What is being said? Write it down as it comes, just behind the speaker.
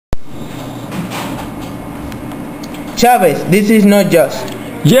Chavez, this is not just.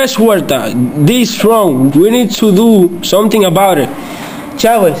 Yes, Huerta, this is wrong. We need to do something about it.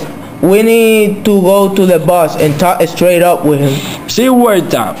 Chavez, we need to go to the boss and talk straight up with him. See,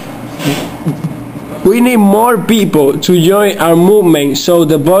 Huerta, we need more people to join our movement so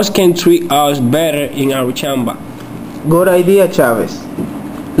the boss can treat us better in our chamba. Good idea, Chavez.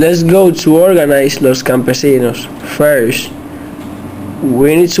 Let's go to organize los campesinos. First,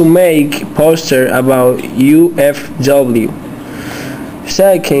 we need to make poster about UFW.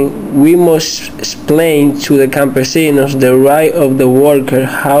 Second, we must explain to the campesinos the right of the worker,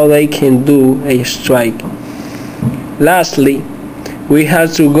 how they can do a strike. Lastly, we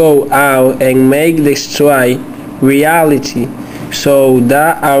have to go out and make the strike reality so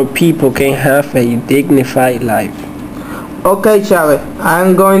that our people can have a dignified life. Okay, Chavez,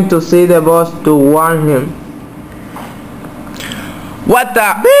 I'm going to see the boss to warn him. What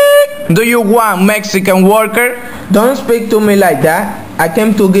the beep do you want, Mexican worker? Don't speak to me like that. I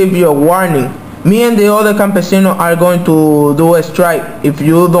came to give you a warning. Me and the other campesinos are going to do a strike if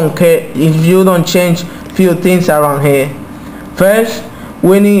you don't change few things around here. First,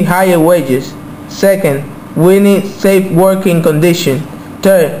 we need higher wages. Second, we need safe working conditions.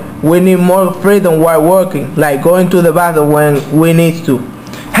 Third, we need more freedom while working, like going to the bathroom when we need to.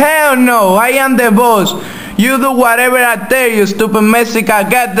 Hell no, I am the boss. You do whatever I tell you, stupid Mexican.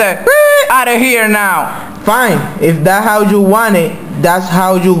 Get the out of here now. Fine, if that's how you want it, that's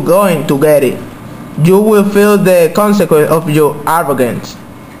how you're going to get it. You will feel the consequence of your arrogance.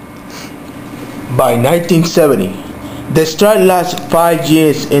 By 1970, the strike lasted 5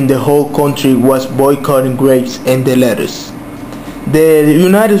 years and the whole country was boycotting grapes and the lettuce. The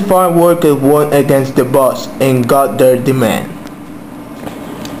United Farm Workers won against the boss and got their demand.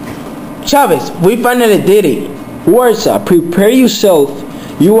 Chavez, we finally did it. Huerta, prepare yourself.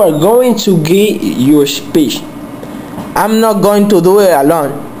 You are going to give your speech. I'm not going to do it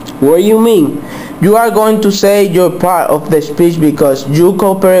alone. What do you mean? You are going to say your part of the speech because you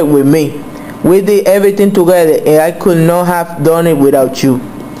cooperate with me. We did everything together and I could not have done it without you.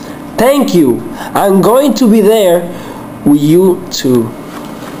 Thank you. I'm going to be there with you too.